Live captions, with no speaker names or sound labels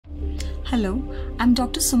Hello, I'm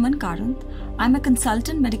Dr. Suman Karanth. I'm a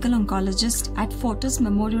consultant medical oncologist at Fortis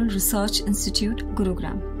Memorial Research Institute,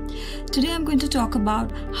 Gurugram. Today I'm going to talk about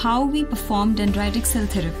how we perform dendritic cell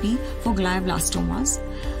therapy for glioblastomas,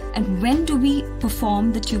 and when do we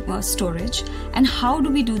perform the tumor storage, and how do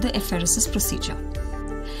we do the apheresis procedure.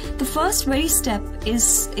 The first very step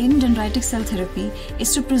is in dendritic cell therapy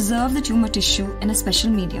is to preserve the tumor tissue in a special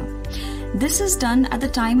medium. This is done at the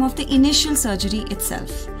time of the initial surgery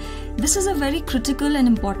itself. This is a very critical and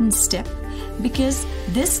important step because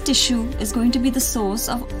this tissue is going to be the source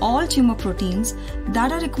of all tumor proteins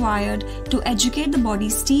that are required to educate the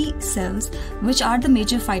body's T cells, which are the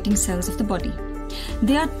major fighting cells of the body.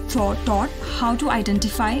 They are taught how to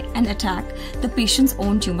identify and attack the patient's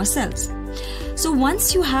own tumor cells. So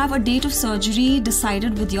once you have a date of surgery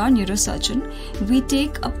decided with your neurosurgeon, we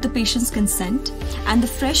take up the patient's consent and the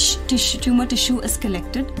fresh tumor tissue is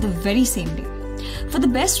collected the very same day. For the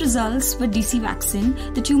best results with DC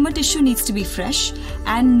vaccine, the tumor tissue needs to be fresh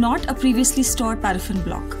and not a previously stored paraffin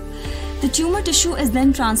block. The tumor tissue is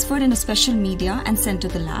then transferred in a special media and sent to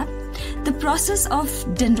the lab. The process of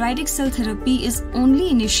dendritic cell therapy is only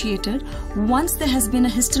initiated once there has been a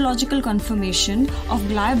histological confirmation of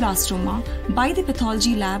glioblastoma by the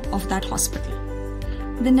pathology lab of that hospital.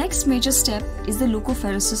 The next major step is the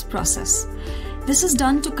leukapheresis process. This is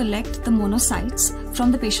done to collect the monocytes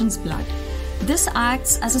from the patient's blood. This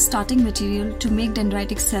acts as a starting material to make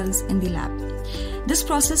dendritic cells in the lab. This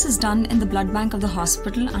process is done in the blood bank of the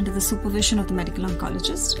hospital under the supervision of the medical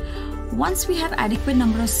oncologist. Once we have adequate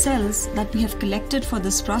number of cells that we have collected for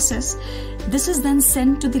this process, this is then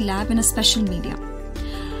sent to the lab in a special media.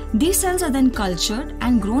 These cells are then cultured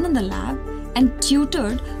and grown in the lab and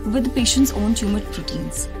tutored with the patient's own tumor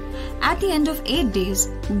proteins. At the end of 8 days,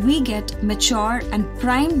 we get mature and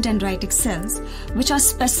primed dendritic cells which are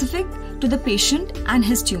specific to the patient and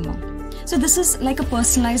his tumor. So this is like a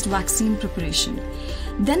personalized vaccine preparation.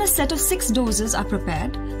 Then a set of 6 doses are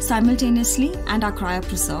prepared simultaneously and are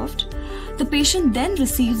cryopreserved. The patient then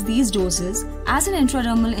receives these doses as an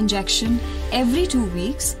intradermal injection every 2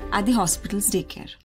 weeks at the hospital's daycare.